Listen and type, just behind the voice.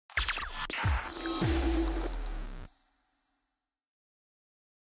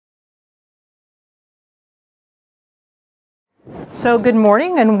So good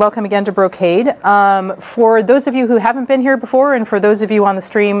morning and welcome again to Brocade. For those of you who haven't been here before and for those of you on the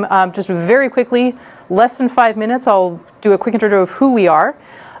stream, just very quickly, less than 5 minutes, I'll do a quick intro of who we are.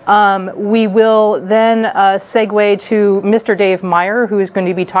 We will then segue to Mr. Dave Meyer, who is going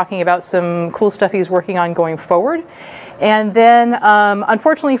to be talking about some cool stuff he's working on going forward. And then,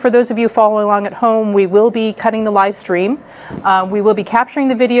 unfortunately, for those of you following along at home, we will be cutting the live stream. We will be capturing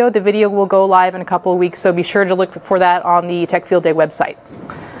the video. The video will go live in a couple of weeks, so be sure to look for that on the Tech Field Day website.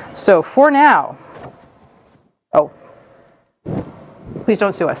 So for now, please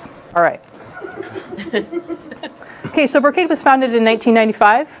don't sue us. All right. Okay, so Brocade was founded in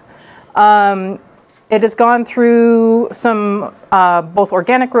 1995. It has gone through some both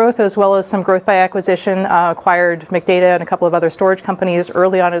organic growth as well as some growth by acquisition, acquired McData and a couple of other storage companies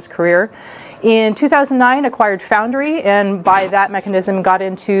early on in its career. In 2009, acquired Foundry, and by that mechanism got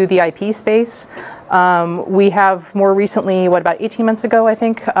into the IP space. We have more recently, about 18 months ago, I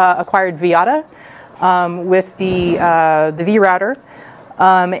think, acquired Viata with the vRouter.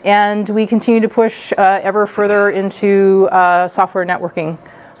 And we continue to push ever further into software networking,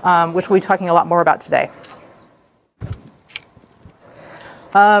 which we'll be talking a lot more about today.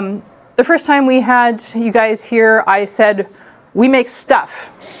 The first time we had you guys here, I said, we make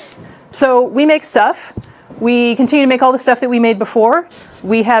stuff. So we make stuff. We continue to make all the stuff that we made before.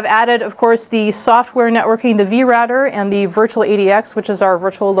 We have added, of course, the software networking, the vRouter, and the virtual ADX, which is our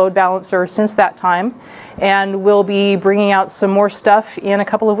virtual load balancer since that time. And we'll be bringing out some more stuff in a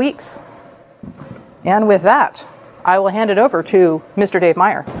couple of weeks. And with that, I will hand it over to Mr. Dave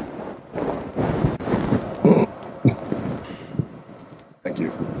Meyer. Thank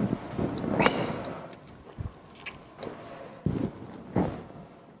you.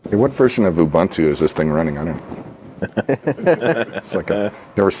 Hey, what version of Ubuntu is this thing running? I don't know. It's like I've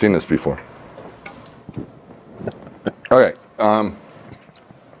never seen this before. Okay.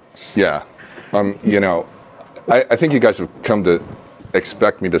 You know, I think you guys have come to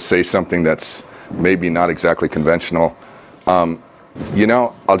expect me to say something that's maybe not exactly conventional. You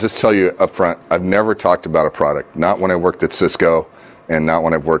know, I'll just tell you up front, I've never talked about a product, not when I worked at Cisco and not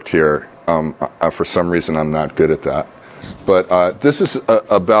when I've worked here. For some reason, I'm not good at that. But this is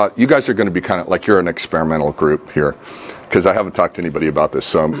about, you guys are going to be kind of like you're an experimental group here, because I haven't talked to anybody about this.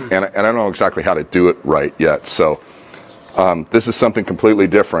 So, and I don't know exactly how to do it right yet. So this is something completely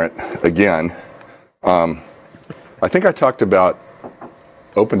different. Again, I think I talked about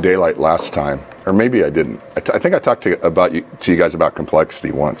Open Daylight last time, or maybe I didn't. I think I talked to you guys about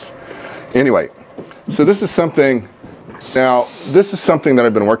complexity once. Anyway, so this is something. Now, this is something that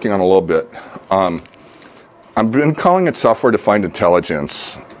I've been working on a little bit. I've been calling it software-defined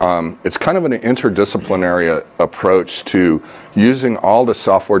intelligence. It's kind of an interdisciplinary approach to using all the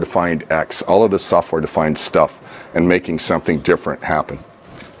software-defined X, all of the software-defined stuff, and making something different happen.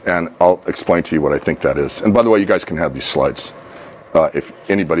 And I'll explain to you what I think that is. And by the way, you guys can have these slides if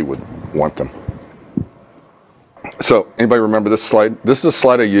anybody would want them. So, anybody remember this slide? This is a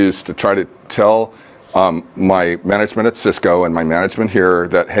slide I used to try to tell my management at Cisco and my management here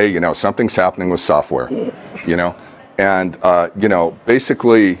that, hey, you know, something's happening with software, you know, and, you know,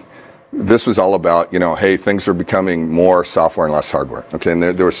 basically this was all about, you know, hey, things are becoming more software and less hardware. Okay, and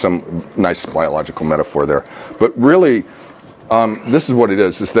there was some nice biological metaphor there. But really, this is what it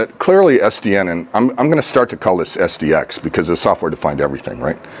is that clearly SDN, and I'm going to start to call this SDX because it's software-defined everything,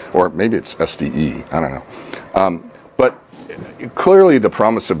 right? Or maybe it's SDE, I don't know. But clearly the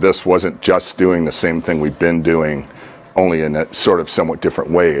promise of this wasn't just doing the same thing we've been doing, only in a sort of somewhat different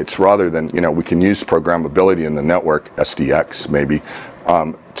way. It's rather than, you know, we can use programmability in the network, SDX maybe,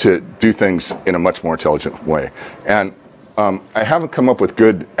 to do things in a much more intelligent way. And I haven't come up with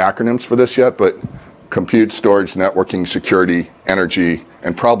good acronyms for this yet, but compute, storage, networking, security, energy,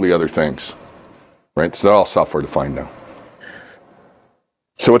 and probably other things, right? So they're all software defined now.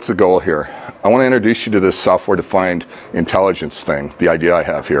 So what's the goal here? I want to introduce you to this software-defined intelligence thing, the idea I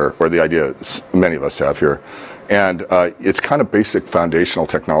have here, or the idea many of us have here. And it's kind of basic foundational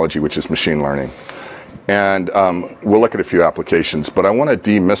technology, which is machine learning. And we'll look at a few applications, but I want to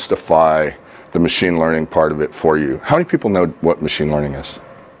demystify the machine learning part of it for you. How many people know what machine learning is?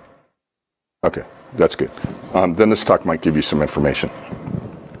 Okay, that's good. Then this talk might give you some information.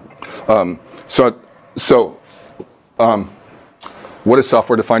 What is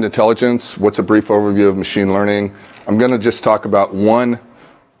software-defined intelligence? What's a brief overview of machine learning? I'm going to just talk about one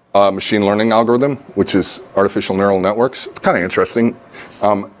machine learning algorithm, which is artificial neural networks. It's kind of interesting.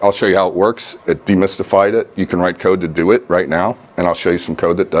 I'll show you how it works. It demystified it. You can write code to do it right now, and I'll show you some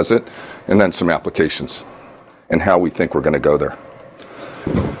code that does it, and then some applications and how we think we're going to go there.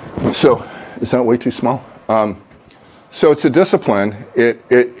 So, is that way too small? So it's a discipline.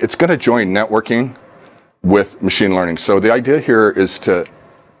 It's going to join networking with machine learning. So the idea here is to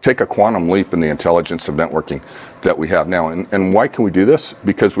take a quantum leap in the intelligence of networking that we have now. And why can we do this?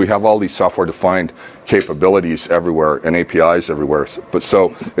 Because we have all these software-defined capabilities everywhere and APIs everywhere. But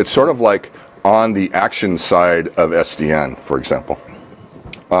so it's sort of like on the action side of SDN, for example.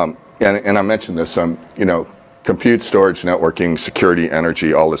 And I mentioned this, you know, compute, storage, networking, security,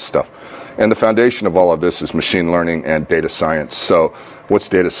 energy, all this stuff. And the foundation of all of this is machine learning and data science. So what's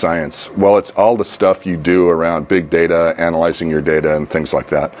data science? Well, it's all the stuff you do around big data, analyzing your data and things like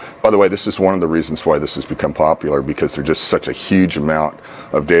that. By the way, this is one of the reasons why this has become popular, because there's just such a huge amount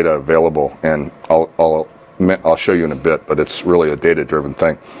of data available. And I'll show you in a bit, but it's really a data-driven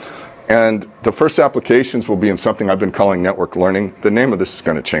thing. And the first applications will be in something I've been calling network learning. The name of this is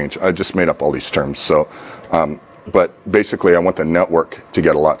going to change. I just made up all these terms. So, but basically I want the network to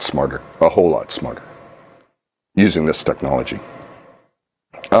get a lot smarter, a whole lot smarter, using this technology.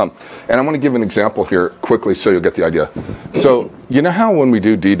 And I want to give an example here quickly so you'll get the idea. So you know how when we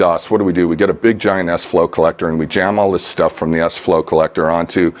do DDoS, what do? We get a big giant S-flow collector and we jam all this stuff from the S-flow collector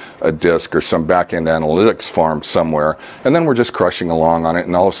onto a disk or some back-end analytics farm somewhere, and then we're just crushing along on it,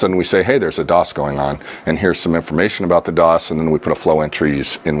 and all of a sudden we say, hey, there's a DOS going on, and here's some information about the DOS, and then we put a flow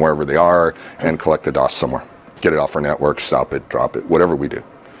entries in wherever they are and collect the DOS somewhere. Get it off our network, stop it, drop it, whatever we do.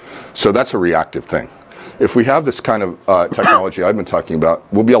 So that's a reactive thing. If we have this kind of technology I've been talking about,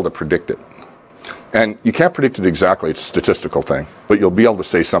 we'll be able to predict it. And you can't predict it exactly, it's a statistical thing, but you'll be able to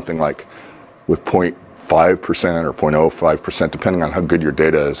say something like with 0.5% or 0.05%, depending on how good your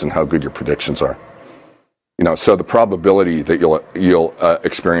data is and how good your predictions are. You know, so the probability that you'll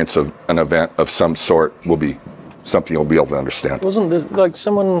experience of an event of some sort will be something you'll be able to understand. Wasn't there, like,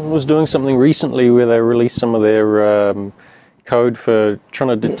 someone was doing something recently where they released some of their code for trying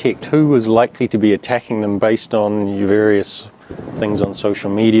to detect who was likely to be attacking them based on your various things on social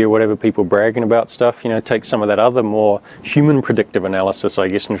media, whatever, people bragging about stuff, you know, take some of that other more human predictive analysis, I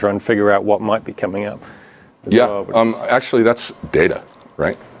guess, and try and figure out what might be coming up. Yeah, actually that's data,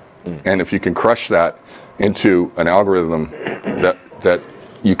 right? And if you can crush that into an algorithm that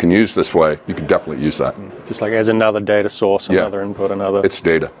you can use this way, you can definitely use that. Just like as another data source, another input, another... It's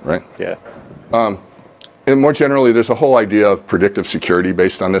data, right? Yeah. And more generally, there's a whole idea of predictive security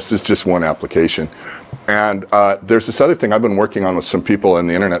based on this. This is just one application. And there's this other thing I've been working on with some people in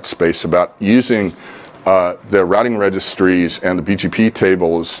the internet space about using the routing registries and the BGP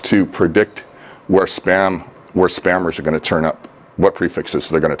tables to predict where spammers are going to turn up, what prefixes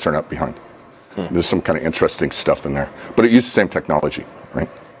they're going to turn up behind. There's some kind of interesting stuff in there. But it uses the same technology, right?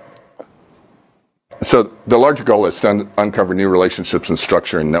 So the larger goal is to uncover new relationships and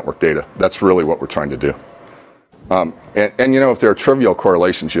structure in network data. That's really what we're trying to do. And you know, if there are trivial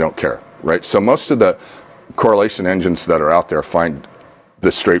correlations, you don't care, right? So most of the correlation engines that are out there find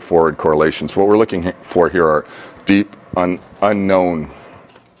the straightforward correlations. What we're looking for here are deep, unknown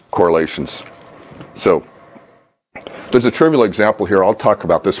correlations. So there's a trivial example here. I'll talk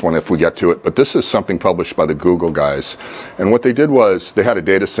about this one if we get to it, but this is something published by the Google guys. And what they did was they had a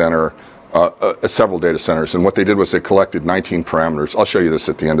data center, several data centers, and what they did was they collected 19 parameters. I'll show you this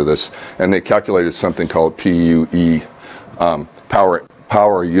at the end of this. And they calculated something called PUE,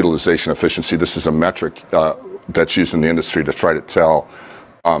 power utilization efficiency. This is a metric that's used in the industry to try to tell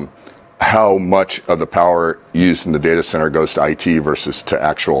how much of the power used in the data center goes to IT versus to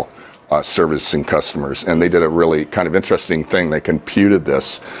actual servicing customers. And they did a really kind of interesting thing. They computed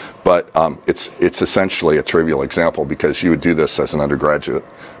this, but it's essentially a trivial example because you would do this as an undergraduate,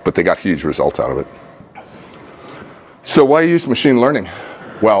 but they got huge results out of it. So why use machine learning?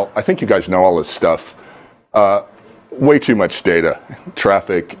 Well, I think you guys know all this stuff. Way too much data,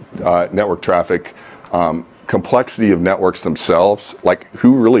 traffic, network traffic, complexity of networks themselves, like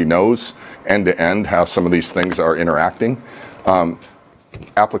who really knows end to end how some of these things are interacting.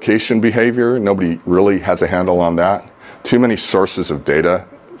 Application behavior, nobody really has a handle on that. Too many sources of data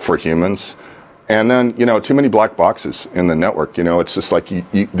for humans. And then, you know, too many black boxes in the network. You know, it's just like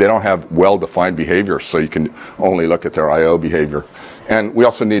they don't have well-defined behavior, so you can only look at their I/O behavior. And we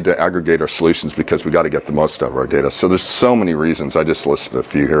also need to aggregate our solutions because we got to get the most out of our data. So there's so many reasons. I just listed a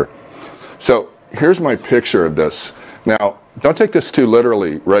few here. So here's my picture of this. Now, don't take this too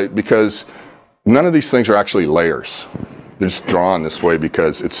literally, right? Because none of these things are actually layers. They're just drawn this way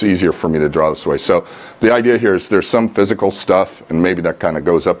because it's easier for me to draw this way. So the idea here is there's some physical stuff, and maybe that kind of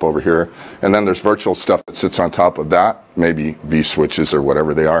goes up over here. And then there's virtual stuff that sits on top of that, maybe vSwitches or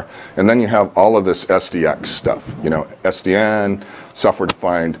whatever they are. And then you have all of this SDX stuff, you know, SDN,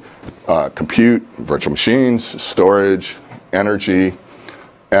 software-defined compute, virtual machines, storage, energy,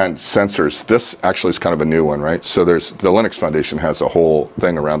 and sensors. This actually is kind of a new one, right? So the Linux Foundation has a whole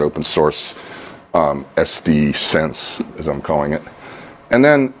thing around open source SD Sense, as I'm calling it. And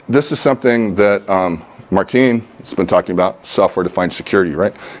then this is something that Martin has been talking about, software-defined security,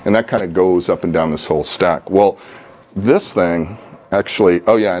 right? And that kind of goes up and down this whole stack. Well, this thing actually,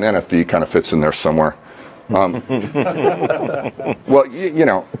 oh yeah, an NFV kind of fits in there somewhere. Well, you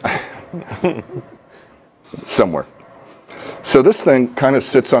know, somewhere. So this thing kind of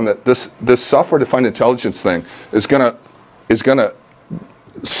sits on this software-defined intelligence thing is gonna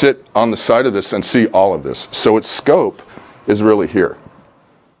sit on the side of this and see all of this. So its scope is really here,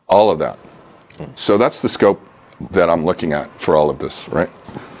 all of that. So that's the scope that I'm looking at for all of this, right?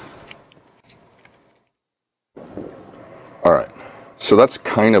 All right. So that's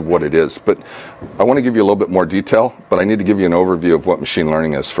kind of what it is, but I want to give you a little bit more detail, but I need to give you an overview of what machine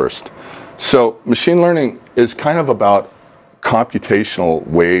learning is first. So machine learning is kind of about computational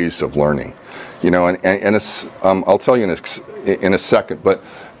ways of learning, you know, and it's, I'll tell you in a second, but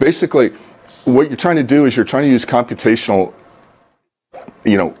basically what you're trying to do is you're trying to use computational,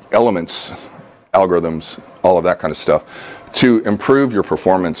 you know, elements, algorithms, all of that kind of stuff to improve your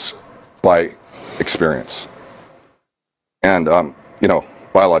performance by experience. And, you know,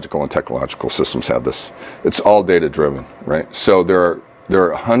 biological and technological systems have this. It's all data driven, right? So there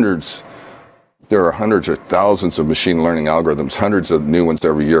are hundreds or thousands of machine learning algorithms, hundreds of new ones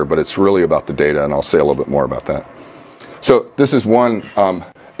every year, but it's really about the data, and I'll say a little bit more about that. So this is one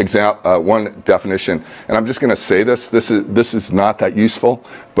one definition, and I'm just going to say this. This is not that useful,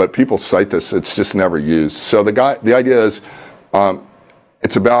 but people cite this. It's just never used. So the idea is,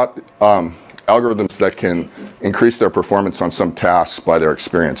 it's about algorithms that can increase their performance on some tasks by their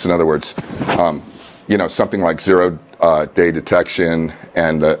experience. In other words, you know, something like zero-day detection,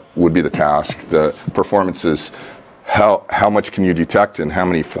 and that would be the task. The performance is how much can you detect and how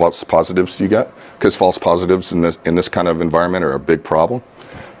many false positives do you get? Because false positives in this kind of environment are a big problem.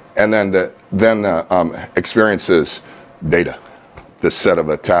 And then the experience is data, this set of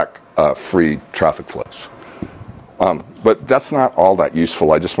attack-free traffic flows. But that's not all that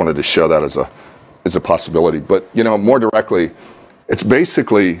useful. I just wanted to show that as a possibility. But, you know, more directly, it's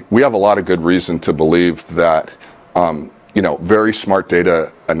basically, we have a lot of good reason to believe that, you know, very smart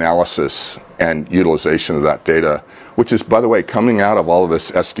data analysis and utilization of that data, which is, by the way, coming out of all of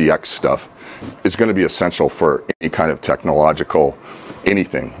this SDX stuff, is going to be essential for any kind of technological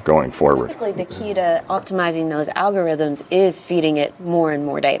anything going forward. Typically, the key to optimizing those algorithms is feeding it more and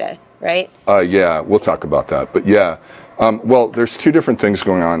more data, right? Yeah, we'll talk about that. But yeah, well, there's two different things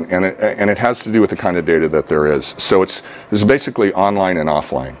going on, and it has to do with the kind of data that there is. So it's basically online and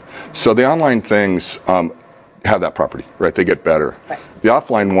offline. So the online things have that property, right? They get better. Right. The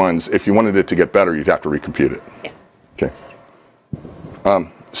offline ones, if you wanted it to get better, you'd have to recompute it. Yeah. Okay.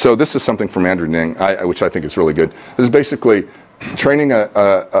 So this is something from Andrew Ning, which I think is really good. This is basically training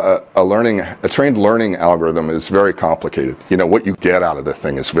a trained learning algorithm is very complicated. You know, what you get out of the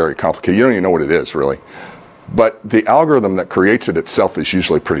thing is very complicated. You don't even know what it is, really. But the algorithm that creates it itself is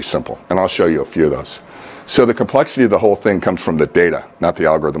usually pretty simple, and I'll show you a few of those. So the complexity of the whole thing comes from the data, not the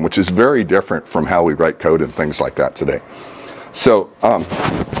algorithm, which is very different from how we write code and things like that today. So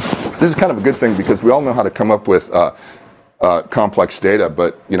this is kind of a good thing because we all know how to come up with complex data,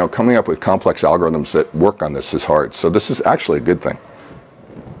 but you know, coming up with complex algorithms that work on this is hard. So this is actually a good thing.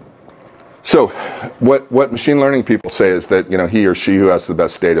 So what machine learning people say is that, you know, he or she who has the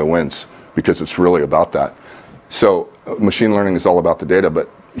best data wins, because it's really about that. So machine learning is all about the data, but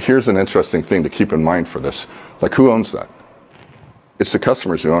here's an interesting thing to keep in mind for this. Like, who owns that? It's the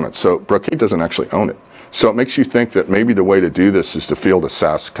customers who own it. So Brocade doesn't actually own it. So it makes you think that maybe the way to do this is to field a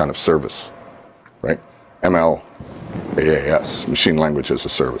SaaS kind of service, right? MLAAS, machine language as a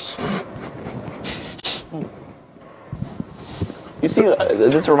service. You see,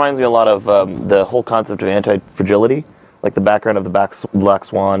 this reminds me a lot of the whole concept of anti-fragility, like the background of the Black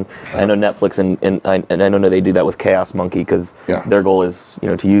Swan. I know Netflix and I know they do that with Chaos Monkey because their goal is, you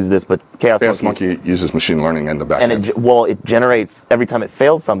know, to use this, but Chaos Monkey uses machine learning in the back end. And it generates, every time it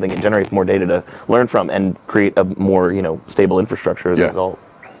fails something, it generates more data to learn from and create a more, you know, stable infrastructure as a result.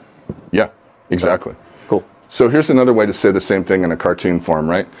 Yeah, exactly. Cool. So here's another way to say the same thing in a cartoon form,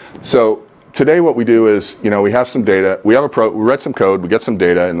 right? So today what we do is, you know, we have some data, we write some code, we get some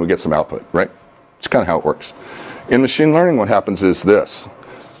data, and we get some output, right? It's kind of how it works. In machine learning, what happens is this.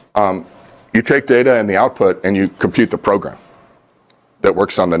 You take data and the output and you compute the program that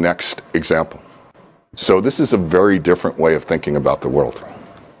works on the next example. So this is a very different way of thinking about the world.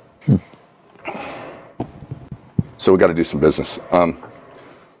 So we got to do some business.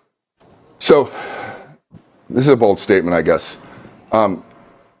 So this is a bold statement, I guess.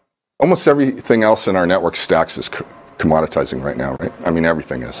 almost everything else in our network stacks is commoditizing right now, right? I mean,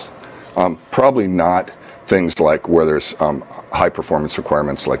 everything is. Probably not things like where there's high performance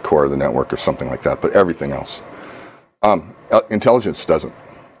requirements like core of the network or something like that, but everything else. Intelligence doesn't.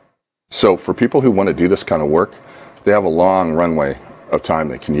 So for people who want to do this kind of work, they have a long runway of time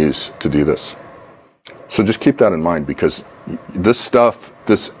they can use to do this. So just keep that in mind, because this stuff,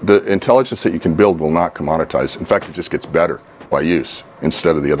 the intelligence that you can build will not commoditize. In fact, it just gets better by use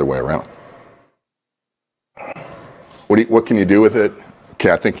instead of the other way around. What can you do with it?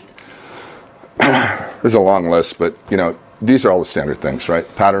 Okay, I think there's a long list, but these are all the standard things, right?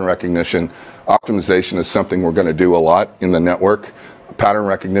 Pattern recognition, optimization is something we're going to do a lot in the network. Pattern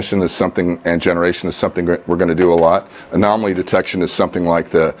recognition is something, and generation is something we're going to do a lot. Anomaly detection is something like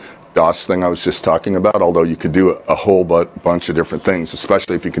the DOS thing I was just talking about, although you could do a whole bunch of different things,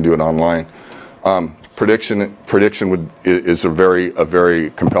 especially if you can do it online. Prediction is a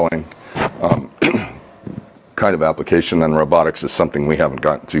very compelling kind of application, and robotics is something we haven't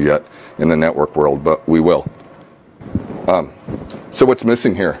gotten to yet in the network world, but we will. So what's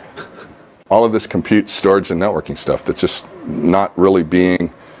missing here? All of this compute, storage, and networking stuff that's just not really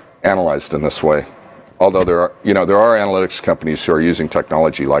being analyzed in this way. Although there are analytics companies who are using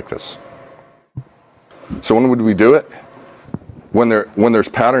technology like this. So when would we do it? When there's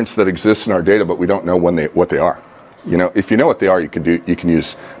patterns that exist in our data, but we don't know what they are. If you know what they are, you can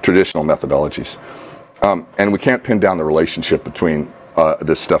use traditional methodologies. And we can't pin down the relationship between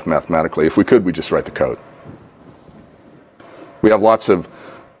this stuff mathematically. If we could, we'd just write the code. We have lots of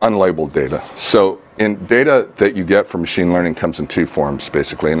unlabeled data. So in data that you get from machine learning comes in two forms,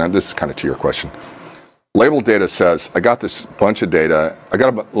 basically, and this is kind of to your question. Labeled data says, I got this bunch of data.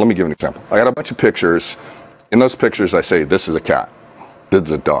 Let me give you an example. I got a bunch of pictures. In those pictures, I say, this is a cat. This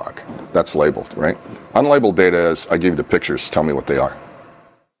is a dog. That's labeled, right? Unlabeled data is, I give you the pictures, tell me what they are.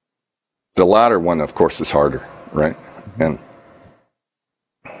 The latter one, of course, is harder, right? And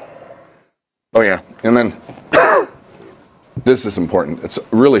oh yeah, and then this is important. It's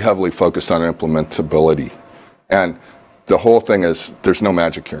really heavily focused on implementability, and the whole thing is there's no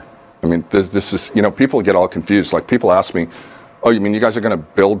magic here. I mean, this is people get all confused. Like people ask me, "Oh, you mean you guys are going to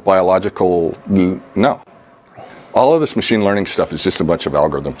build biological?" No, all of this machine learning stuff is just a bunch of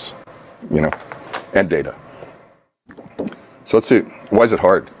algorithms, and data. So let's see. Why is it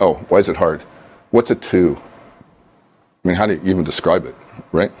hard? Oh, why is it hard? What's it to? I mean, how do you even describe it,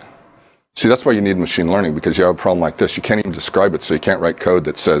 right? See, that's why you need machine learning, because you have a problem like this. You can't even describe it, so you can't write code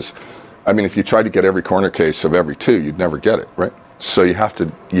that says, I mean, if you tried to get every corner case of every two, you'd never get it, right? So you have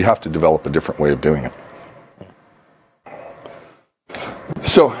to develop a different way of doing it.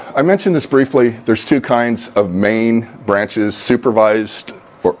 So I mentioned this briefly. There's two kinds of main branches: supervised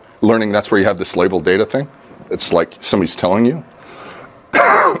or learning. That's where you have this labeled data thing. It's like somebody's telling you.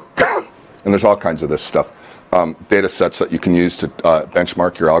 And there's all kinds of this stuff. Data sets that you can use to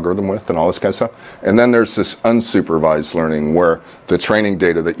benchmark your algorithm with and all this kind of stuff. And then there's this unsupervised learning where the training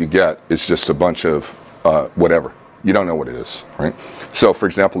data that you get is just a bunch of whatever. You don't know what it is, right? So for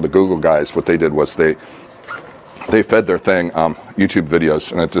example, the Google guys, what they did was they fed their thing YouTube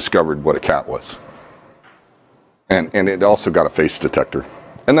videos, and it discovered what a cat was. And it also got a face detector.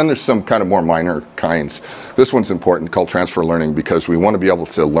 And then there's some kind of more minor kinds. This one's important, called transfer learning, because we want to be able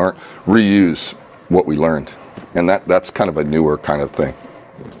to reuse what we learned. And that's kind of a newer kind of thing.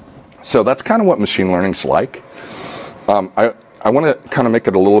 So that's kind of what machine learning's like. I want to kind of make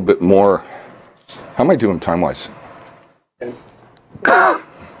it a little bit more, how am I doing time-wise?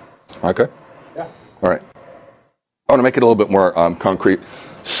 Okay? Yeah. All right. I want to make it a little bit more concrete.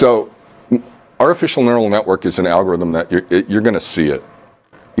 So artificial neural network is an algorithm that you're going to see it.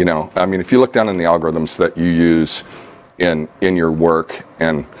 I mean, if you look down in the algorithms that you use in your work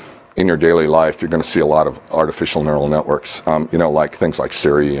and in your daily life, you're going to see a lot of artificial neural networks, like things like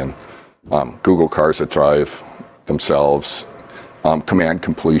Siri and Google cars that drive themselves, command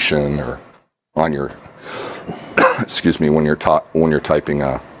completion, or on your, excuse me, when you're typing,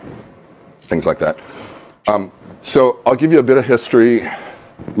 things like that. So I'll give you a bit of history, a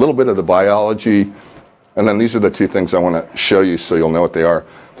little bit of the biology, and then these are the two things I want to show you so you'll know what they are.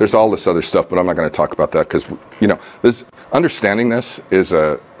 There's all this other stuff, but I'm not going to talk about that because, understanding this is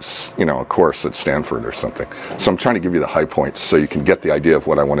a course at Stanford or something. So I'm trying to give you the high points so you can get the idea of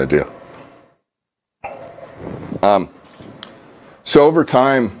what I want to do. So over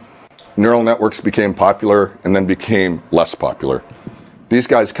time, neural networks became popular and then became less popular. These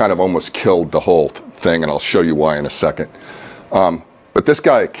guys kind of almost killed the whole thing, and I'll show you why in a second. But this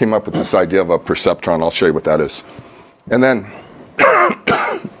guy came up with this idea of a perceptron. I'll show you what that is. And then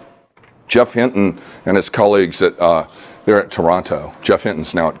Jeff Hinton and his colleagues at They're at Toronto. Jeff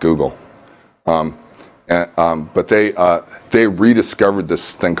Hinton's now at Google. But they rediscovered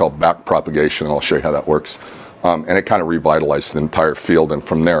this thing called backpropagation, and I'll show you how that works. And it kind of revitalized the entire field, and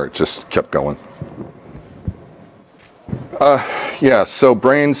from there it just kept going. Yeah, so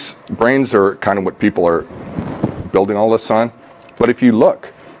brains are kind of what people are building all this on. But if you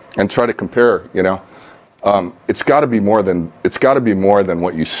look and try to compare, you know, it's got to be more than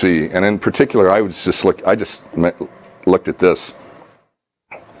what you see. And in particular, I just looked at this.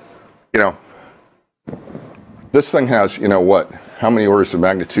 You know, this thing has, you know what, how many orders of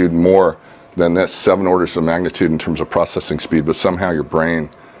magnitude more than this? 7 orders of magnitude in terms of processing speed, but somehow your brain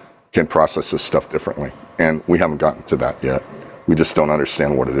can process this stuff differently. And we haven't gotten to that yet. We just don't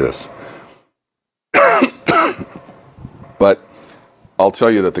understand what it is. But I'll tell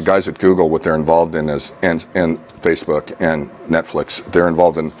you that the guys at Google, what they're involved in is, and Facebook and Netflix, they're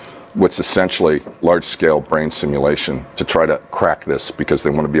involved in what's essentially large-scale brain simulation to try to crack this, because they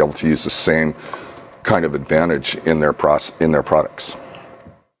want to be able to use the same kind of advantage in their products.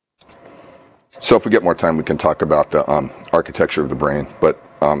 So if we get more time, we can talk about the architecture of the brain. But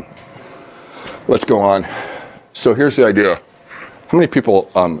let's go on. So here's the idea. How many people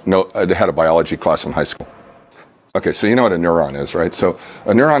had a biology class in high school? Okay, so you know what a neuron is, right? So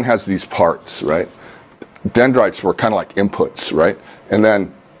a neuron has these parts, right? Dendrites were kind of like inputs, right? And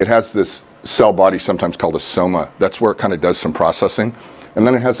then it has this cell body, sometimes called a soma. That's where it kind of does some processing. And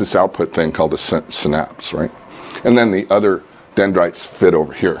then it has this output thing called a synapse, right? And then the other dendrites fit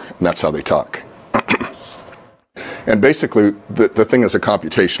over here, and that's how they talk. And basically, the thing is a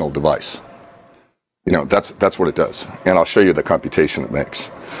computational device. You know, that's what it does. And I'll show you the computation it makes.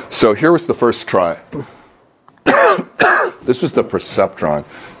 So here was the first try. This was the perceptron.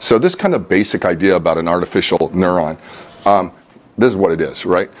 So this kind of basic idea about an artificial neuron, this is what it is,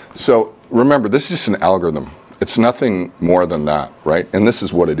 right? So remember, this is just an algorithm. It's nothing more than that, right? And this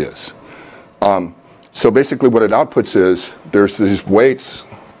is what it is. So basically what it outputs is, there's these weights,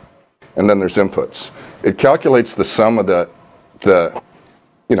 and then there's inputs. It calculates the sum of the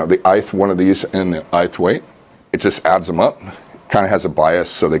ith one of these and the ith weight. It just adds them up. Kind of has a bias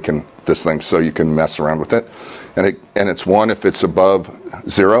so you can mess around with it. And it's 1 if it's above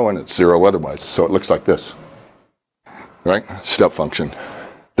 0, and it's 0 otherwise. So it looks like this, right? Step function.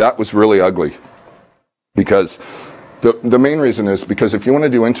 That was really ugly, because the main reason is because if you want to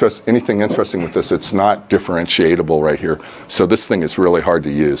do anything interesting with this, it's not differentiatable right here. So this thing is really hard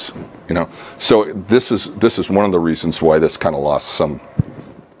to use, you know. So this is one of the reasons why this kind of lost some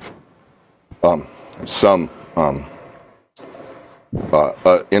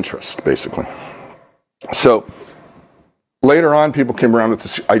interest, basically. So later on, people came around with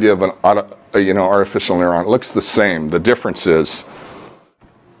this idea of an artificial neuron. It looks the same. The difference is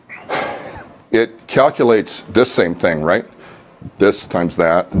it calculates this same thing, right? This times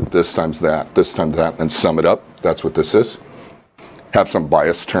that, this times that, this times that, and sum it up. That's what this is. Have some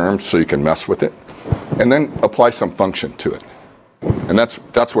bias terms so you can mess with it, and then apply some function to it. And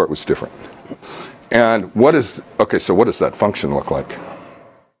that's where it was different. And so what does that function look like?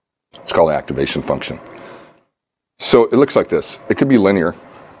 It's called an activation function. So it looks like this. It could be linear.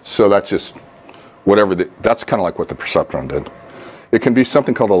 So that's just that's kind of like what the perceptron did. It can be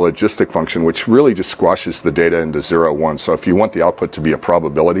something called a logistic function, which really just squashes the data into 0, 1. So if you want the output to be a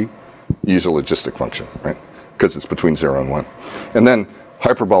probability, you use a logistic function, right? Because it's between 0 and 1. And then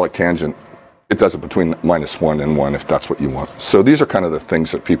hyperbolic tangent, it does it between -1 and 1 if that's what you want. So these are kind of the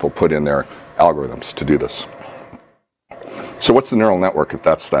things that people put in their algorithms to do this. So what's the neural network if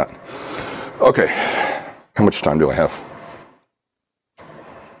that's that? Okay, how much time do I have?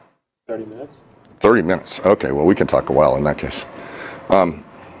 30 minutes. 30 minutes. Okay, well, we can talk a while in that case.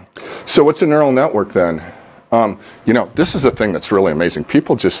 So what's a neural network then? This is a thing that's really amazing.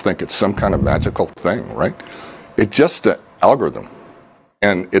 People just think it's some kind of magical thing, right? It's just an algorithm.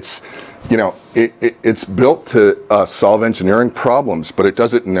 And it's built to solve engineering problems, but it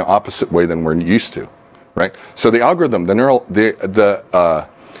does it in the opposite way than we're used to, right? So the algorithm, the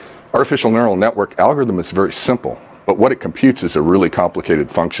artificial neural network algorithm is very simple, but what it computes is a really complicated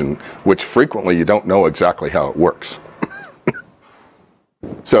function, which frequently you don't know exactly how it works.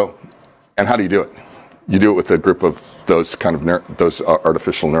 So, and how do you do it? You do it with a group of those kind of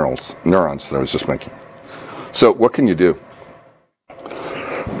artificial neurons that I was just making. So what can you do?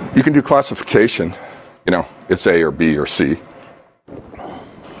 You can do classification, it's A or B or C.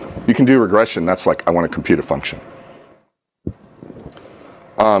 You can do regression, that's like I want to compute a function.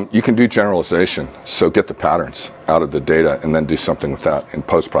 You can do generalization, so get the patterns out of the data and then do something with that in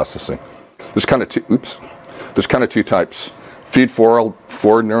post-processing. There's kind of two types.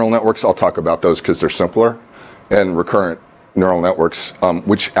 Feed-forward neural networks, I'll talk about those because they're simpler. and recurrent neural networks,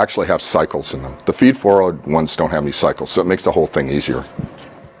 which actually have cycles in them. The feed-forward ones don't have any cycles, so it makes the whole thing easier.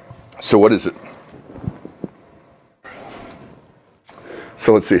 So what is it?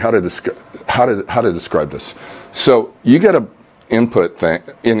 So let's see how to describe this. So you get a input thing,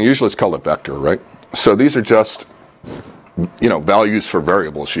 and usually it's called a vector, right? So these are just, values for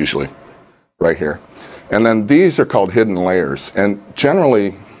variables usually, right here. And then these are called hidden layers. And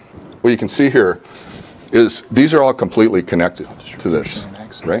generally, what you can see here is these are all completely connected to this,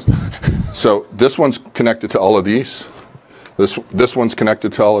 right? So this one's connected to all of these. This one's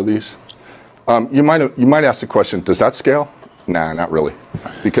connected to all of these. You might ask the question, does that scale? Nah, not really.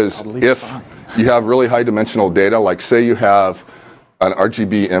 Because if you have really high dimensional data, like say you have an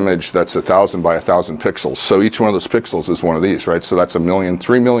RGB image that's 1,000 by 1,000 pixels. So each one of those pixels is one of these, right? So that's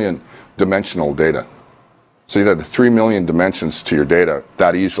 3 million dimensional data. So you have 3 million dimensions to your data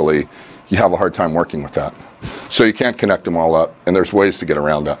that easily. You have a hard time working with that. So you can't connect them all up, and there's ways to get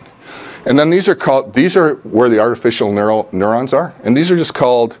around that. And then these are where the artificial neurons are, and these are just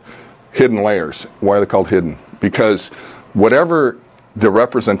called hidden layers. Why are they called hidden? Because whatever the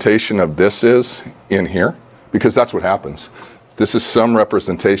representation of this is in here, because that's what happens. This is some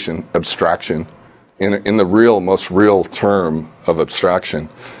representation, abstraction, in the most real term of abstraction,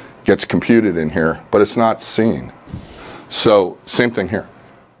 gets computed in here, but it's not seen. So same thing here,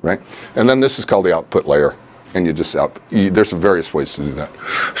 right? And then this is called the output layer, and there's various ways to do that.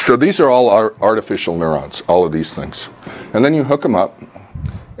 So these are all artificial neurons, all of these things. And then you hook them up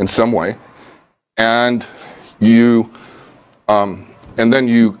in some way, and then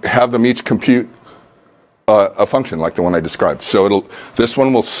you have them each compute a function like the one I described. So this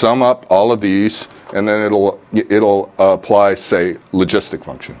one will sum up all of these, and then it'll apply, say, logistic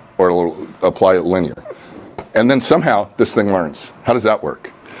function, or it'll apply linear. And then somehow this thing learns. How does that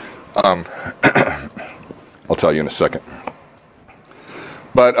work? I'll tell you in a second.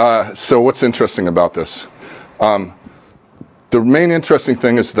 But so what's interesting about this? The main interesting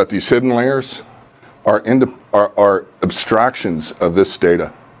thing is that these hidden layers are abstractions of this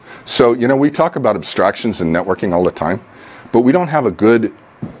data. So, we talk about abstractions in networking all the time, but we don't have a good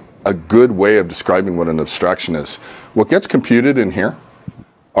way of describing what an abstraction is. What gets computed in here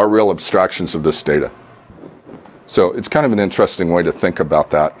are real abstractions of this data. So it's kind of an interesting way to think about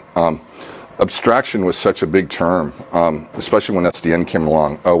that. Abstraction was such a big term, especially when SDN came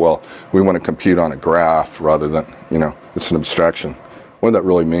along. Oh, well, we want to compute on a graph rather than, it's an abstraction. What does that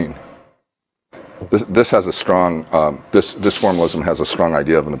really mean? This has a strong, this formalism has a strong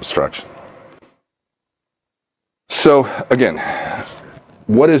idea of an abstraction. So again,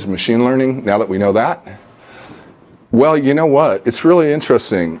 what is machine learning now that we know that? Well, you know what? It's really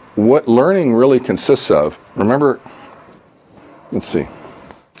interesting. What learning really consists of, remember, let's see.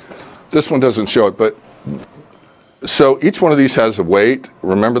 This one doesn't show it, but so each one of these has a weight,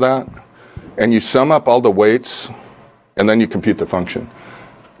 remember that? And you sum up all the weights, and then you compute the function.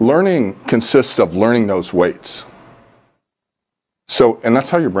 Learning consists of learning those weights. So, and that's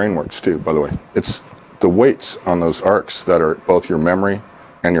how your brain works too, by the way. It's the weights on those arcs that are both your memory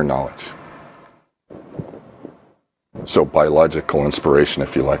and your knowledge. So biological inspiration,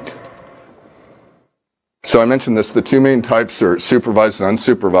 if you like. So I mentioned this, the two main types are supervised and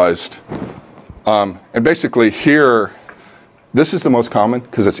unsupervised. And basically here, this is the most common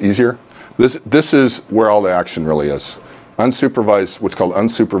because it's easier. This is where all the action really is. Unsupervised, what's called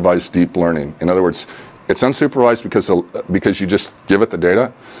unsupervised deep learning. In other words, it's unsupervised because you just give it the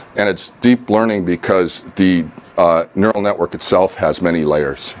data, and it's deep learning because the neural network itself has many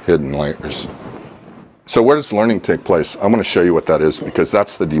layers, hidden layers. So where does learning take place? I'm going to show you what that is because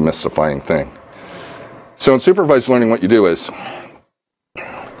that's the demystifying thing. So in supervised learning, what you do is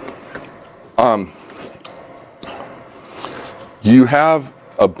you have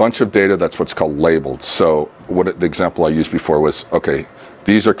a bunch of data that's what's called labeled. So the example I used before was, okay,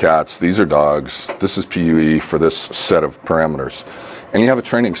 these are cats, these are dogs, this is PUE for this set of parameters. And you have a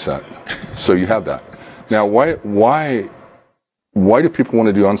training set, so you have that. Now, why do people want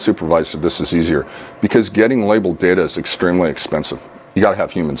to do unsupervised if this is easier? Because getting labeled data is extremely expensive. You got to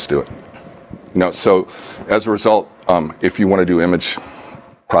have humans do it. So as a result, if you want to do image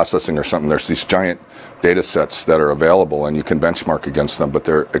processing or something, there's these giant data sets that are available and you can benchmark against them, but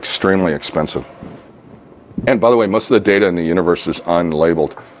they're extremely expensive. And by the way, most of the data in the universe is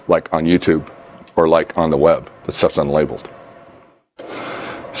unlabeled, like on YouTube or like on the web. That stuff's unlabeled.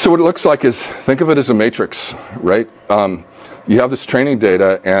 So what it looks like is, think of it as a matrix, right? You have this training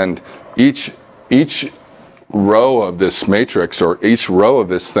data, and each row of this matrix or each row of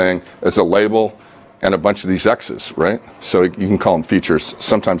this thing is a label, and a bunch of these X's, right? So you can call them features.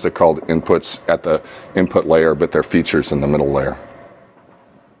 Sometimes they're called inputs at the input layer, but they're features in the middle layer.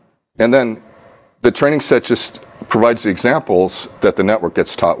 And then the training set just provides the examples that the network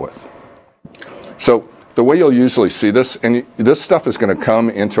gets taught with. So the way you'll usually see this, and this stuff is going to come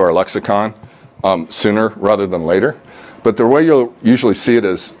into our lexicon sooner rather than later, but the way you'll usually see it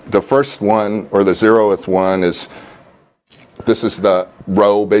is the first one, or the 0th one, is this is the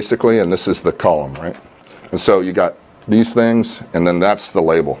row basically, and this is the column, right? And so you got these things, and then that's the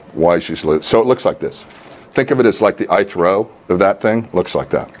label. Y is usually, so it looks like this. Think of it as like the ith row of that thing, looks like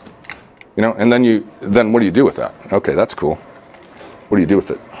that. You know, and then what do you do with that? Okay, that's cool. What do you do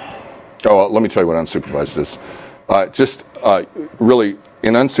with it? Oh, well, let me tell you what unsupervised is. Really,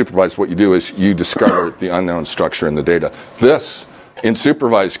 in unsupervised, what you do is you discover the unknown structure in the data. This, in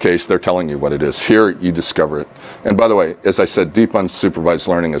supervised case, they're telling you what it is. Here, you discover it. And by the way, as I said, deep unsupervised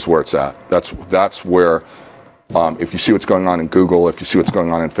learning is where it's at. That's where, if you see what's going on in Google, if you see what's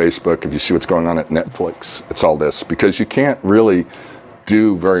going on in Facebook, if you see what's going on at Netflix, it's all this. Because you can't really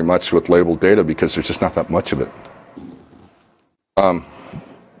do very much with labeled data because there's just not that much of it.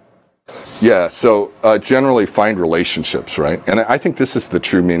 Yeah, so generally find relationships, right? And I think this is the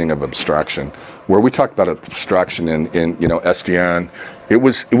true meaning of abstraction. Where we talked about abstraction in SDN, it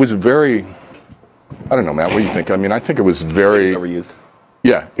was very, I don't know, Matt, what do you think? I mean, I think it was very overused.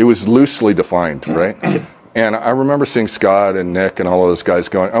 Yeah, it was loosely defined, right? And I remember seeing Scott and Nick and all of those guys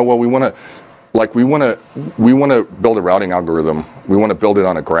going, oh well, we want to build a routing algorithm. We want to build it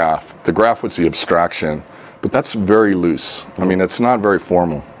on a graph. The graph was the abstraction, but that's very loose. I mean, it's not very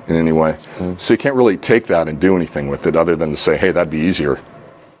formal in any way. So you can't really take that and do anything with it other than to say, hey, that'd be easier.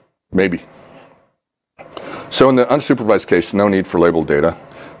 Maybe. So in the unsupervised case, no need for labeled data.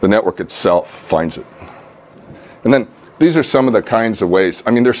 The network itself finds it. And then these are some of the kinds of ways.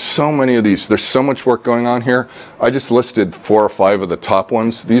 I mean, there's so many of these. There's so much work going on here. I just listed 4 or 5 of the top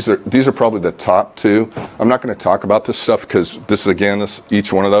ones. These are probably the top 2. I'm not going to talk about this stuff because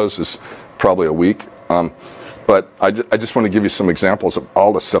each one of those is probably a week. But I just want to give you some examples of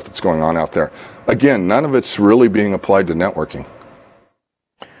all the stuff that's going on out there. Again, none of it's really being applied to networking.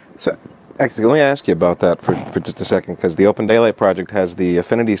 So, actually, let me ask you about that for just a second, because the Open Daylight project has the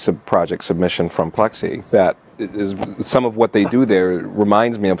Affinity project submission from Plexi. That is some of what they do there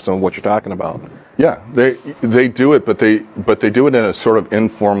reminds me of some of what you're talking about. Yeah, they do it, but they do it in a sort of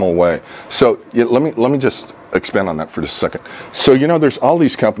informal way. So let me just expand on that for just a second. So there's all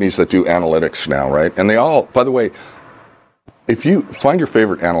these companies that do analytics now, right? And they all, by the way, if you find your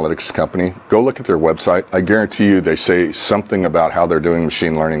favorite analytics company, go look at their website. I guarantee you they say something about how they're doing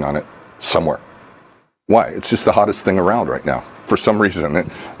machine learning on it somewhere. Why? It's just the hottest thing around right now. For some reason,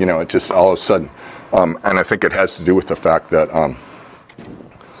 it just all of a sudden. And I think it has to do with the fact that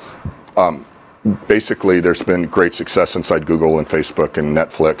basically there's been great success inside Google and Facebook and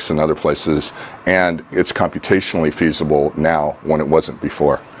Netflix and other places, and it's computationally feasible now when it wasn't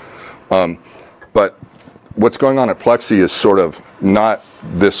before. But what's going on at Plexi is sort of not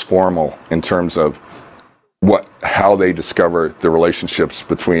this formal in terms of how they discover the relationships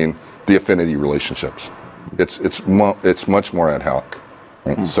between the affinity relationships. It's much more ad hoc.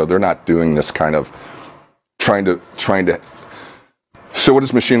 Right? So they're not doing this kind of trying to. So what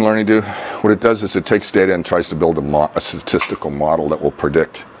does machine learning do? What it does is it takes data and tries to build a statistical model that will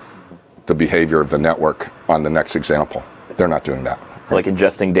predict the behavior of the network on the next example. They're not doing that. So like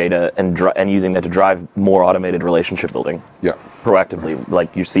ingesting data and using that to drive more automated relationship building. Yeah. Proactively,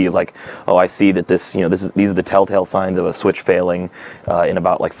 like you see, like, oh, I see that these are the telltale signs of a switch failing in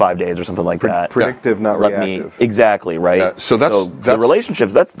about like 5 days or something like that. Predictive, not reactive. Exactly, right? Yeah, so the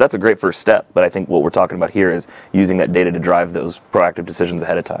relationships, that's a great first step, but I think what we're talking about here is using that data to drive those proactive decisions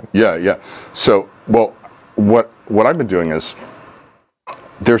ahead of time. Yeah. So, well, what I've been doing is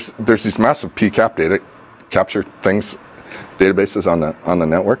there's these massive PCAP data capture things, databases on the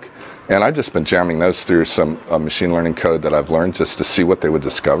network, and I've just been jamming those through some machine learning code that I've learned just to see what they would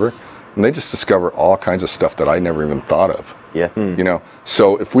discover, and they just discover all kinds of stuff that I never even thought of. Yeah.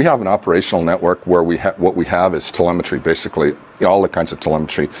 So if we have an operational network where what we have is telemetry, basically all the kinds of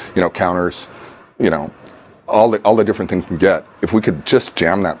telemetry, counters, all the different things we get. If we could just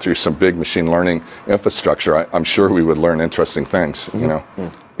jam that through some big machine learning infrastructure, I'm sure we would learn interesting things.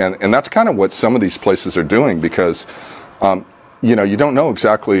 And that's kind of what some of these places are doing because. You don't know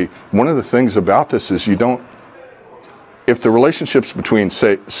exactly. One of the things about this is if the relationships between,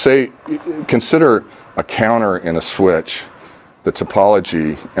 say, consider a counter in a switch, the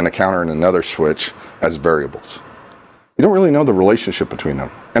topology, and a counter in another switch as variables. You don't really know the relationship between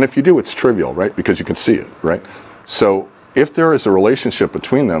them. And if you do, it's trivial, right? Because you can see it, right? So if there is a relationship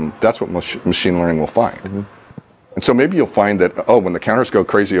between them, that's what machine learning will find. Mm-hmm. And so maybe you'll find that, oh, when the counters go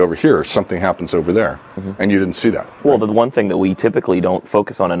crazy over here, something happens over there, and you didn't see that. Well, the one thing that we typically don't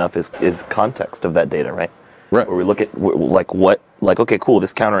focus on enough is context of that data, right? Right. Where we look at okay, cool,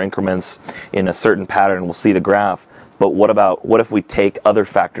 this counter increments in a certain pattern, we'll see the graph. But what if we take other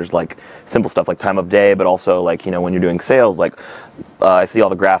factors like simple stuff like time of day, but also like, when you're doing sales, like I see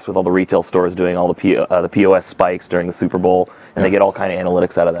all the graphs with all the retail stores doing all the POS spikes during the Super Bowl, and they get all kind of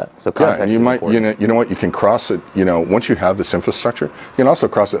analytics out of that. So context and you is might, important. you know what, you can cross it, once you have this infrastructure, you can also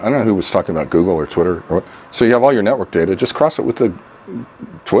cross it. I don't know who was talking about Google or Twitter, so you have all your network data, just cross it with the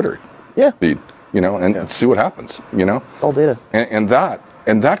Twitter feed, and see what happens, All data.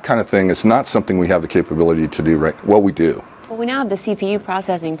 And that kind of thing is not something we have the capability to do right. Well, we do. Well, we now have the CPU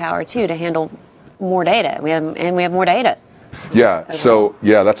processing power too to handle more data. We have more data. Yeah. So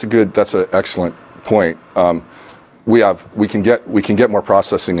that's an excellent point. We can get more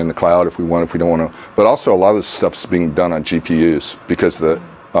processing in the cloud if we want, if we don't want to. But also a lot of this stuff's being done on GPUs because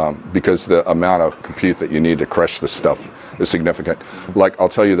the amount of compute that you need to crush this stuff is significant. Like I'll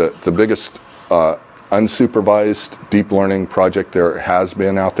tell you the biggest unsupervised deep learning project there has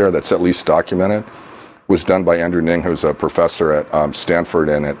been out there that's at least documented was done by Andrew Ng, who's a professor at Stanford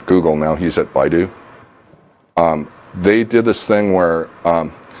and at Google. Now he's at Baidu. They did this thing where,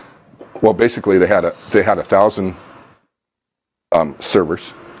 basically they had 1,000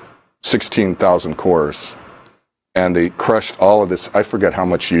 servers, 16,000 cores, and they crushed all of this. I forget how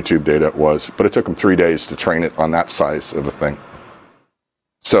much YouTube data it was, but it took them 3 days to train it on that size of a thing.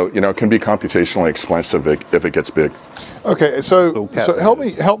 So, it can be computationally expensive if it gets big. Okay, so help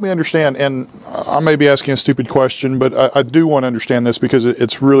me understand, and I may be asking a stupid question, but I do want to understand this because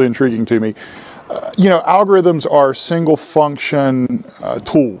it's really intriguing to me. Algorithms are single function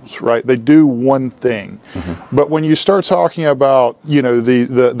tools, right? They do one thing. Mm-hmm. But when you start talking about,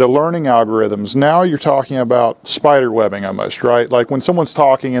 the learning algorithms, now you're talking about spider webbing almost, right? Like when someone's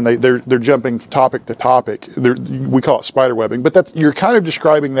talking and they're jumping topic to topic, we call it spider webbing, but you're kind of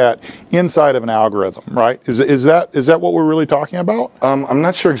describing that inside of an algorithm, right? Is that what we're really talking about? I'm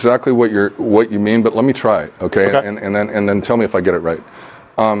not sure exactly what you mean, but let me try, okay? And then tell me if I get it right.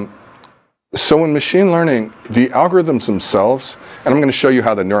 So in machine learning, the algorithms themselves, and I'm going to show you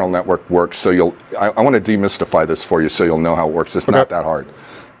how the neural network works. So I want to demystify this for you so you'll know how it works. It's not that hard.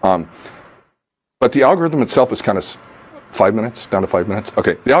 But the algorithm itself is kind of 5 minutes, down to 5 minutes.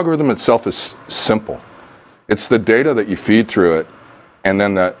 Okay, the algorithm itself is simple. It's the data that you feed through it, and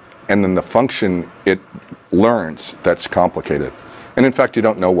then the function it learns that's complicated. And in fact, you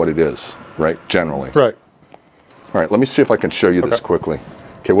don't know what it is, right? Generally. Right. All right. Let me see if I can show you this quickly.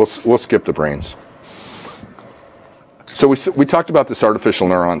 Okay, we'll skip the brains. So we talked about this artificial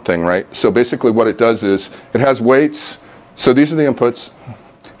neuron thing, right? So basically what it does is it has weights. So these are the inputs.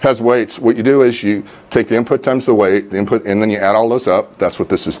 It has weights. What you do is you take the input times the weight, the input, and then you add all those up. That's what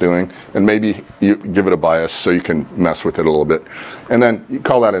this is doing. And maybe you give it a bias so you can mess with it a little bit. And then you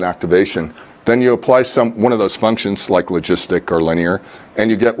call that an activation. Then you apply one of those functions like logistic or linear, and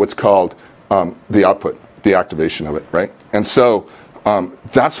you get what's called the output, the activation of it, right? And so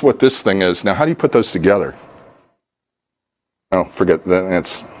that's what this thing is. Now, how do you put those together? Oh, forget that.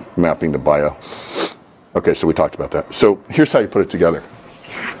 That's mapping to bio. Okay, so we talked about that. So here's how you put it together.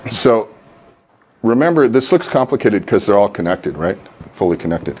 So remember, this looks complicated because they're all connected, right? Fully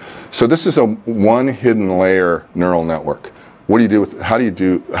connected. So this is a one hidden layer neural network. What do you do with? How do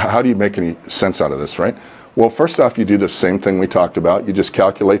you make any sense out of this, right? Well, first off, you do the same thing we talked about. You just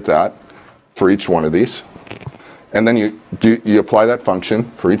calculate that for each one of these. And then you apply that function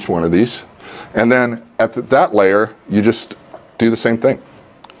for each one of these, and then at that layer you just do the same thing,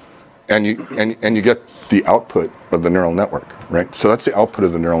 and you get the output of the neural network, right? So that's the output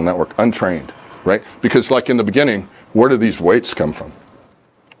of the neural network, untrained, right? Because like in the beginning, where do these weights come from?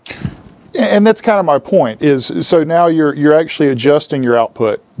 And that's kind of my point. So now you're actually adjusting your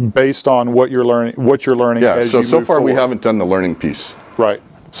output based on what you're learning. Yeah. As you So move far forward. we haven't done the learning piece. Right.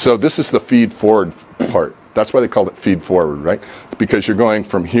 So this is the feed forward part. That's why they call it feed forward, right? Because you're going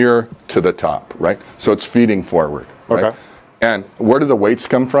from here to the top, right? So it's feeding forward, right? Okay. And where do the weights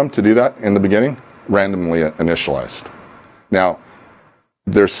come from to do that in the beginning? Randomly initialized. Now,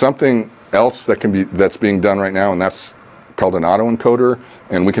 there's something else that's being done right now, and that's called an autoencoder,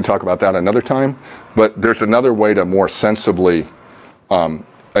 and we can talk about that another time. But there's another way to more sensibly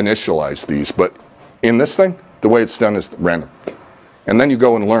initialize these. But in this thing, the way it's done is random. And then you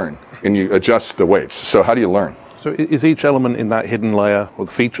go and learn, and you adjust the weights. So how do you learn? So is each element in that hidden layer or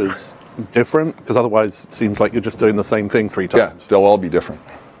the features different? Because otherwise it seems like you're just doing the same thing 3 times. Yeah, they'll all be different.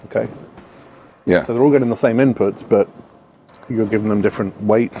 Okay. Yeah. So they're all getting the same inputs, but you're giving them different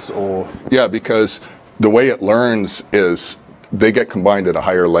weights, or Yeah, because the way it learns is they get combined at a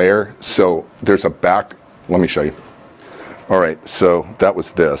higher layer. So there's a back. Let me show you. All right, so that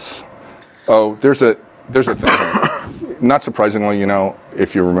was this. Oh, there's a thing. Not surprisingly, you know,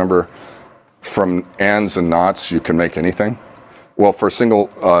 if you remember, from ands and knots, you can make anything. Well, for a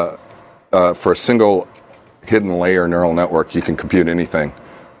single hidden layer neural network, you can compute anything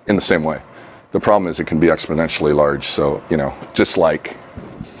in the same way. The problem is it can be exponentially large. So, you know, just like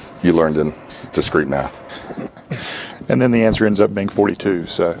you learned in discrete math. And then the answer ends up being 42.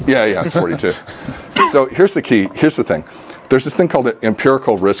 So Yeah, it's 42. So here's the key. Here's the thing. There's this thing called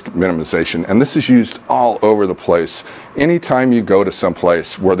empirical risk minimization, and this is used all over the place. Anytime you go to some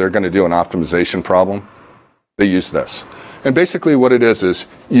place where they're going to do an optimization problem, they use this. And basically what it is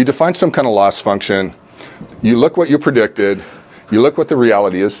you define some kind of loss function, you look what you predicted, you look what the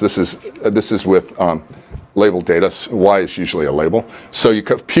reality is. This is with labeled data. Y is usually a label. So you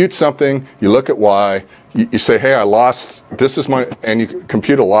compute something, you look at Y, you say, hey, I lost, this is my, and you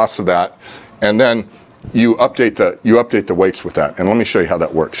compute a loss of that, and then you update the weights with that. And let me show you how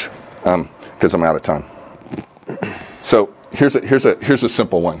that works, because I'm out of time. So here's a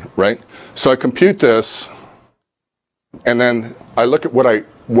simple one, right? So I compute this, and then I look at what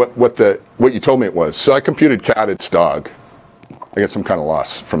you told me it was. So I computed cat, it's dog. I get some kind of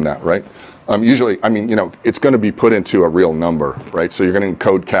loss from that, right? Usually, I mean, you know, it's going to be put into a real number, right? So you're going to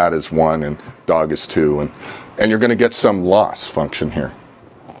encode cat as 1 and dog as 2, and you're going to get some loss function here.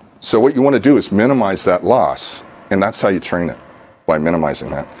 So what you want to do is minimize that loss, and that's how you train it, by minimizing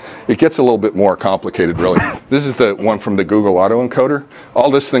that. It gets a little bit more complicated, really. This is the one from the Google autoencoder.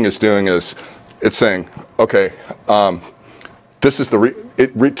 All this thing is doing is it's saying, okay, this is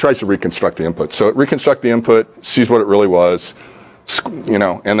it tries to reconstruct the input. So it reconstructs the input, sees what it really was, you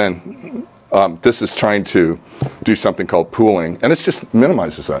know, and then this is trying to do something called pooling, and it just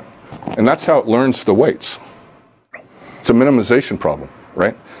minimizes that. And that's how it learns the weights. It's a minimization problem,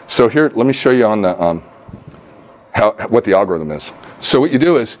 right? So here, let me show you on the what the algorithm is. So what you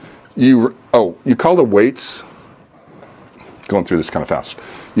do is you call the weights. Going through this kind of fast.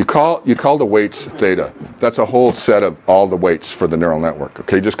 You call the weights theta. That's a whole set of all the weights for the neural network.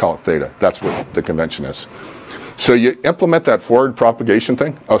 Okay, just call it theta. That's what the convention is. So you implement that forward propagation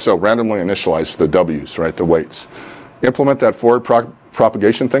thing. Oh, so randomly initialize the W's, right? The weights. Implement that forward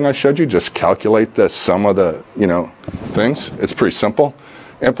propagation thing I showed you. Just calculate the sum of the things. It's pretty simple.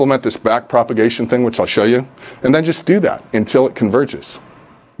 Implement this back propagation thing, which I'll show you, and then just do that until it converges.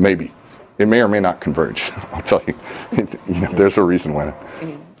 Maybe. It may or may not converge. I'll tell you. There's a reason why.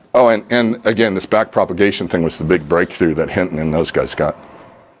 Oh, and again, this back propagation thing was the big breakthrough that Hinton and those guys got.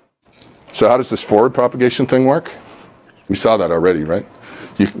 So how does this forward propagation thing work? We saw that already, right?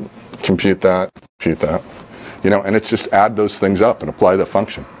 You compute that, and it's just add those things up and apply the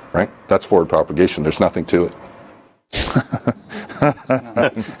function, right? That's forward propagation. There's nothing to it.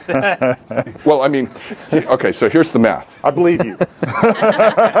 Well, I mean, okay, so here's the math. I believe you.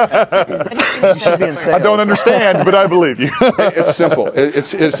 I don't understand, but I believe you. It's simple.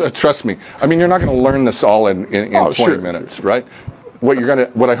 It's trust me. I mean, you're not going to learn this all in 20 minutes, right?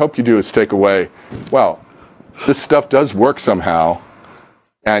 What I hope you do is take away, wow, this stuff does work somehow.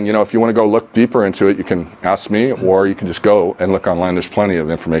 And if you want to go look deeper into it, you can ask me, or you can just go and look online. There's plenty of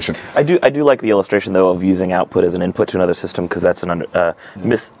information. I do like the illustration though of using output as an input to another system, because that's an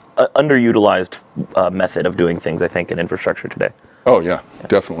underutilized method of doing things, I think, in infrastructure today. Oh yeah,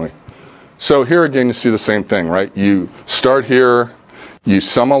 definitely. So here again, you see the same thing, right? You start here, you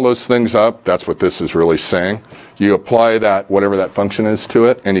sum all those things up. That's what this is really saying. You apply that, whatever that function is, to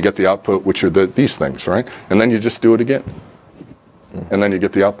it, and you get the output, which are these things, right? And then you just do it again. And then you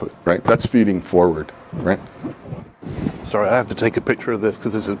get the output, right? That's feeding forward, right? Sorry, I have to take a picture of this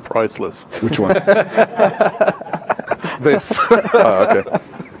because this is priceless. Which one? This. Oh, okay.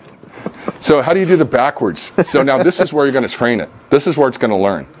 So how do you do the backwards? So now this is where you're going to train it. This is where it's going to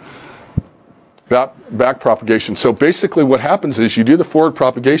learn. Back propagation. So basically what happens is you do the forward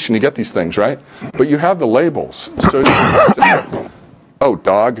propagation, you get these things, right? But you have the labels. So oh,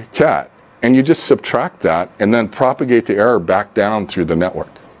 dog, cat. And you just subtract that and then propagate the error back down through the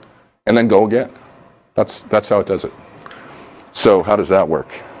network. And then go again. That's how it does it. So how does that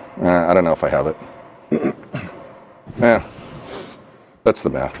work? I don't know if I have it. That's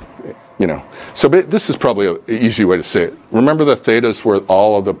the math. So this is probably an easy way to say it. Remember the thetas were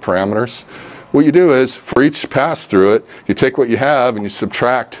all of the parameters? What you do is, for each pass through it, you take what you have and you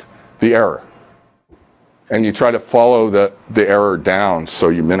subtract the error. And you try to follow the error down so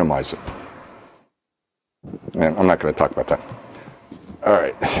you minimize it. And I'm not going to talk about that. All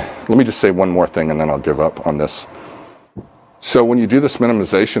right. Let me just say one more thing and then I'll give up on this. So when you do this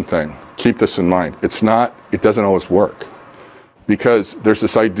minimization thing, keep this in mind. It doesn't always work, because there's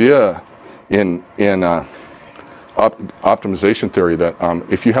this idea in optimization theory that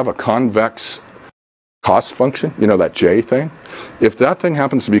if you have a convex cost function, you know, that J thing, if that thing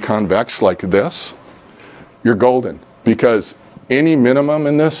happens to be convex like this, you're golden, because any minimum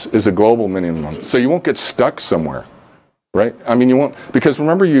in this is a global minimum. So you won't get stuck somewhere, right? I mean, you won't, because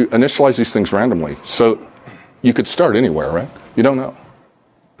remember, you initialize these things randomly. So you could start anywhere, right? You don't know.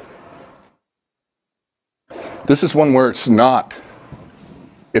 This is one where it's not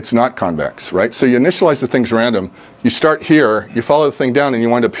convex, right? So you initialize the things random, you start here, you follow the thing down, and you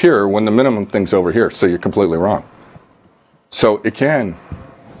wind up here when the minimum thing's over here, so you're completely wrong. So it can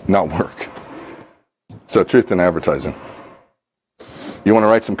not work. So truth in advertising. You want to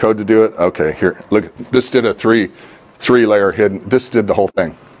write some code to do it? Okay, here, look, this did a three layer hidden, this did the whole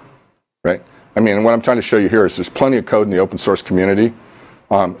thing, right? I mean, what I'm trying to show you here is there's plenty of code in the open source community,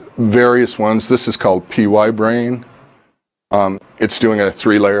 various ones. This is called PyBrain. It's doing a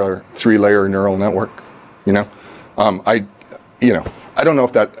three layer neural network, you know. I don't know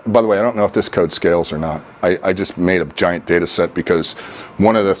if that, by the way, I don't know if this code scales or not. I just made a giant data set because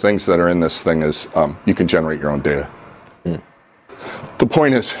one of the things that are in this thing is you can generate your own data. The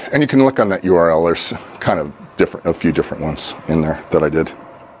point is, and you can look on that URL, there's kind of a few different ones in there that I did.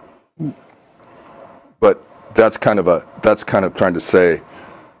 But that's kind of trying to say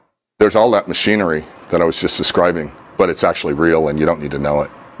there's all that machinery that I was just describing, but it's actually real and you don't need to know it.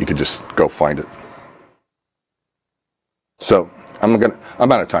 You can just go find it. So I'm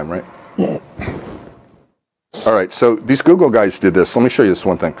out of time, right? All right, so these Google guys did this. Let me show you this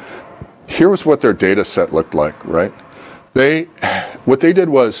one thing. Here was what their data set looked like, right? What they did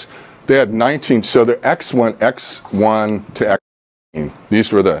was they had 19, so the X1 to X19,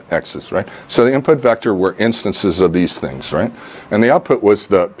 these were the X's, right? So the input vector were instances of these things, right? And the output was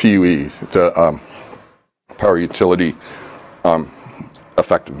the PUE, the power utility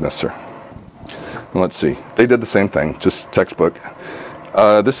effectiveness. Let's see, they did the same thing, just textbook.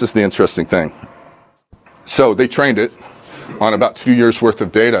 This is the interesting thing. So they trained it on about 2 years worth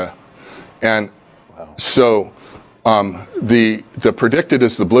of data, and so the predicted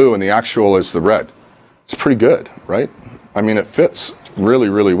is the blue and the actual is the red. It's pretty good, right? I mean, it fits really,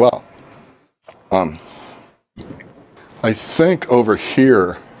 really well. I think over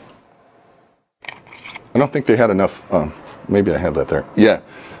here, I don't think they had enough, maybe I have that there. Yeah,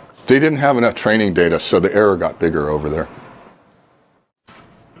 they didn't have enough training data, so the error got bigger over there.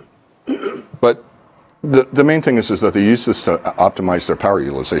 But the main thing is that they use this to optimize their power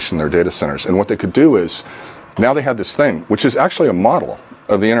utilization in their data centers. And what they could do is, now they had this thing, which is actually a model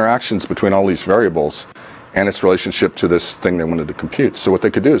of the interactions between all these variables and its relationship to this thing they wanted to compute. So what they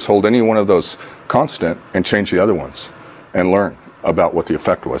could do is hold any one of those constant and change the other ones and learn about what the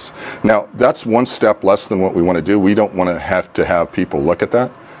effect was. Now, that's one step less than what we want to do. We don't want to have people look at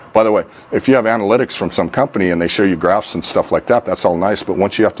that. By the way, if you have analytics from some company and they show you graphs and stuff like that, that's all nice, but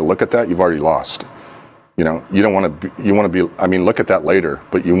once you have to look at that, you've already lost. You know, you don't want to be, you want to be, I mean, look at that later,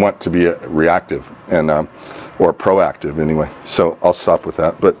 but you want to be reactive and, or proactive anyway. So I'll stop with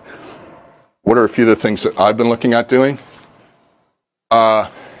that. But what are a few of the things that I've been looking at doing?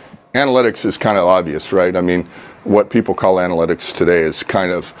 Analytics is kind of obvious, right? I mean, what people call analytics today is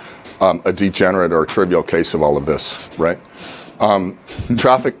kind of a degenerate or a trivial case of all of this, right?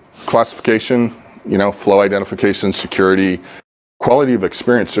 Traffic classification, you know, flow identification, security, quality of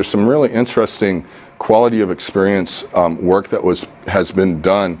experience. There's some really interesting quality of experience work that has been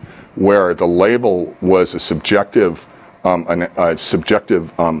done where the label was a subjective kind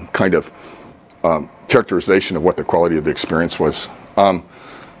of characterization of what the quality of the experience was.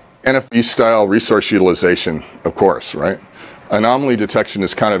 NFV style resource utilization, of course, right? Anomaly detection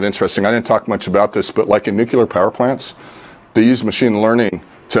is kind of interesting. I didn't talk much about this, but like in nuclear power plants, they use machine learning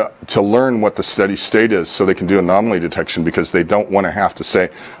to learn what the steady state is so they can do anomaly detection, because they don't want to have to say,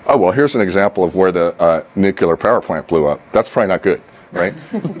 oh, well, here's an example of where the nuclear power plant blew up. That's probably not good, right?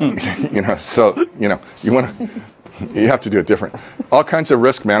 You know, so, you know, you have to do it different. All kinds of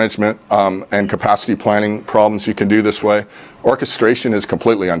risk management and capacity planning problems you can do this way. Orchestration is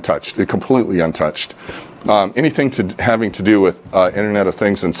completely untouched. Anything having to do with Internet of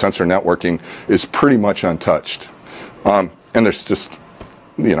Things and sensor networking is pretty much untouched. And there's just,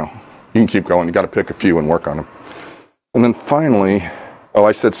 you know, you can keep going. You got to pick a few and work on them. And then finally, oh,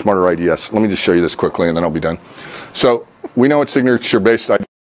 I said smarter IDS. Let me just show you this quickly and then I'll be done. So we know what signature-based IDS,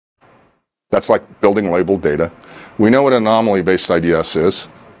 that's like building labeled data. We know what anomaly-based IDS is.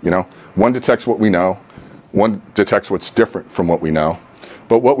 You know, one detects what we know, one detects what's different from what we know.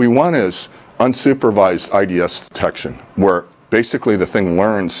 But what we want is unsupervised IDS detection, where basically the thing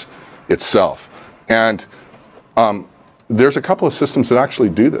learns itself. And there's a couple of systems that actually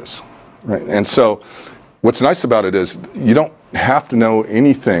do this, right? And so what's nice about it is you don't have to know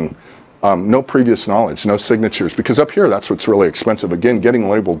anything, no previous knowledge, no signatures, because up here that's what's really expensive. Again, getting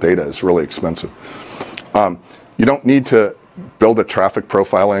labeled data is really expensive. You don't need to build a traffic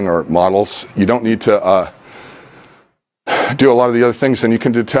profiling or models. You don't need to do a lot of the other things, and you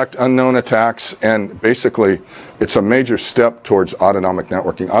can detect unknown attacks, and basically it's a major step towards autonomic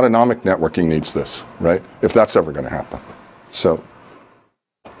networking. Autonomic networking needs this, right? If that's ever going to happen. So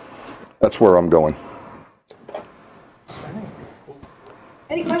that's where I'm going.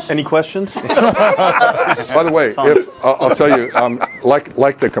 Any questions? By the way, I'll tell you,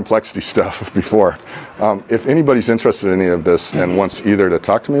 like the complexity stuff before, if anybody's interested in any of this and wants either to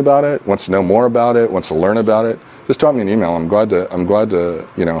talk to me about it, wants to know more about it, wants to learn about it, just drop me an email. I'm glad to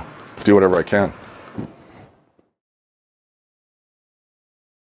do whatever I can.